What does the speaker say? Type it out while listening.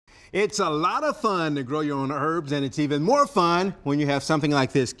It's a lot of fun to grow your own herbs, and it's even more fun when you have something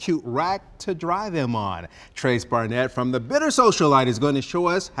like this cute rack to dry them on. Trace Barnett from the Bitter Socialite is going to show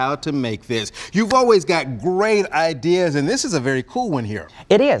us how to make this. You've always got great ideas, and this is a very cool one here.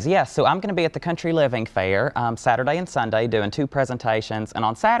 It is, yes. So I'm going to be at the Country Living Fair Saturday and Sunday doing 2 presentations, and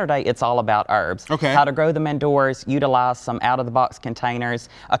on Saturday it's all about herbs. Okay. How to grow them indoors, utilize some out-of-the-box containers,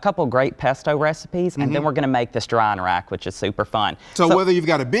 a couple great pesto recipes, and then we're going to make this drying rack, which is super fun. So whether you've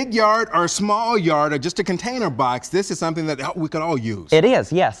got a big yard or a small yard or just a container box, this is something that we could all use. It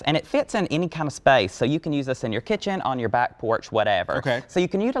is, yes, and it fits in any kind of space. So you can use this in your kitchen, on your back porch, whatever. Okay. So you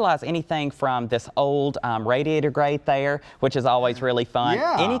can utilize anything from this old radiator grate there, which is always really fun.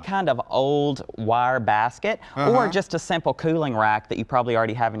 Yeah. Any kind of old wire basket, or just a simple cooling rack that you probably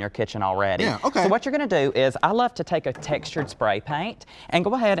already have in your kitchen already. Yeah, okay. So what you're going to do is, I love to take a textured spray paint and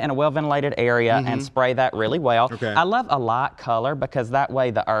go ahead in a well-ventilated area and spray that really well. Okay. I love a light color because that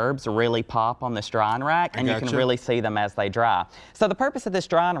way the herbs really pop on this drying rack and you can really see them as they dry. So the purpose of this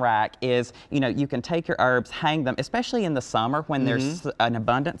drying rack is, you can take your herbs, hang them, especially in the summer when there's an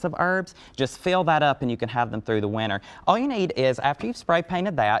abundance of herbs, just fill that up and you can have them through the winter. All you need is, after you've spray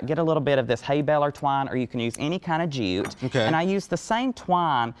painted that, get a little bit of this hay baler twine, or you can use any kind of jute. Okay. And I use the same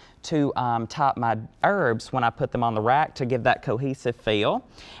twine to top my herbs when I put them on the rack to give that cohesive feel.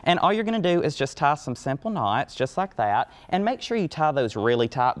 And all you're going to do is just tie some simple knots, just like that, and make sure you tie those really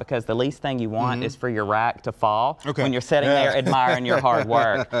tight, because the least thing you want is for your rack to fall when you're sitting there admiring your hard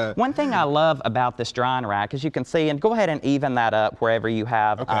work. One thing I love about this drying rack, as you can see, and go ahead and even that up wherever you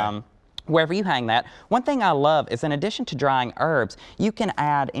have wherever you hang that. One thing I love is, in addition to drying herbs, you can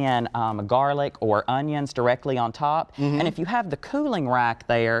add in garlic or onions directly on top. And if you have the cooling rack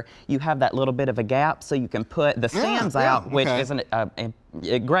there, you have that little bit of a gap so you can put the stems out, which is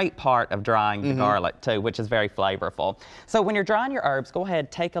a great part of drying the garlic too, which is very flavorful. So when you're drying your herbs, go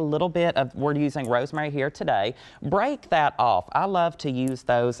ahead, take a little bit of, we're using rosemary here today, break that off. I love to use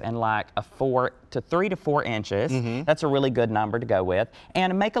those in like a 3 to 4 inches. That's a really good number to go with.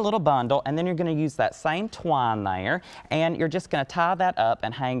 And make a little bundle, and then you're going to use that same twine there, and you're just going to tie that up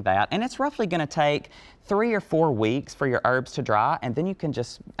and hang that. And it's roughly going to take 3 or 4 weeks for your herbs to dry, and then you can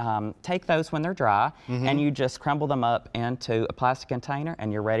just take those when they're dry, and you just crumble them up into a plastic container,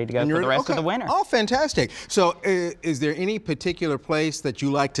 and you're ready to go for the rest of the winter. Oh, fantastic. So is there any particular place that you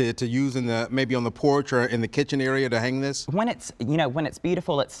like to use in maybe on the porch or in the kitchen area to hang this? When it's, when it's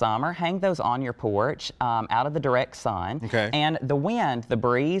beautiful, it's summer, hang those on your porch out of the direct sun. Okay. And the wind, the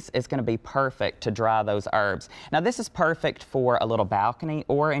breeze, is going to be perfect to dry those herbs. Now this is perfect for a little balcony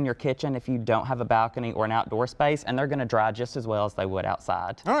or in your kitchen if you don't have a balcony or an outdoor space, and they're going to dry just as well as they would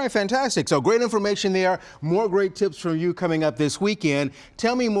outside. All right, fantastic. So great information there. More great tips from you coming up this weekend.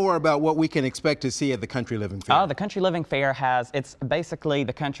 Tell me more about what we can expect to see at the Country Living Fair. Oh, the Country Living Fair it's basically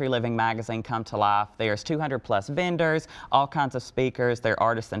the Country Living magazine come to life. There's 200+ vendors, all kinds of speakers. There are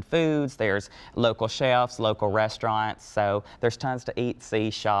artisan foods, there's local chefs, local restaurants. So there's tons to eat, see,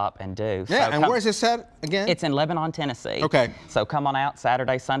 shop, and do. Yeah, so and where's this at again? It's in Lebanon, Tennessee. Okay. So come on out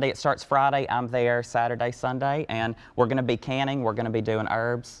Saturday, Sunday. It starts Friday. I'm there Saturday, Sunday, and we're going to be canning. We're going to be doing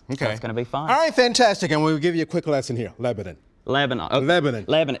herbs. Okay. So it's going to be fun. All right, fantastic. And we'll give you a quick lesson here. Lebanon. Lebanon. Okay. Lebanon.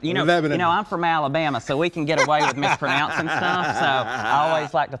 Lebanon. Lebanon. I'm from Alabama, so we can get away with mispronouncing stuff. So I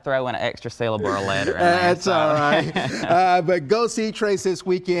always like to throw in an extra syllable or letter in there. That's all right. But go see Trace this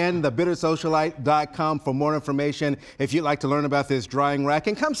weekend, thebittersocialite.com for more information if you'd like to learn about this drying rack.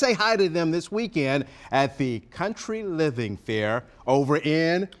 And come say hi to them this weekend at the Country Living Fair over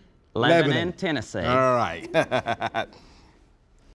in Lebanon, Tennessee. All right.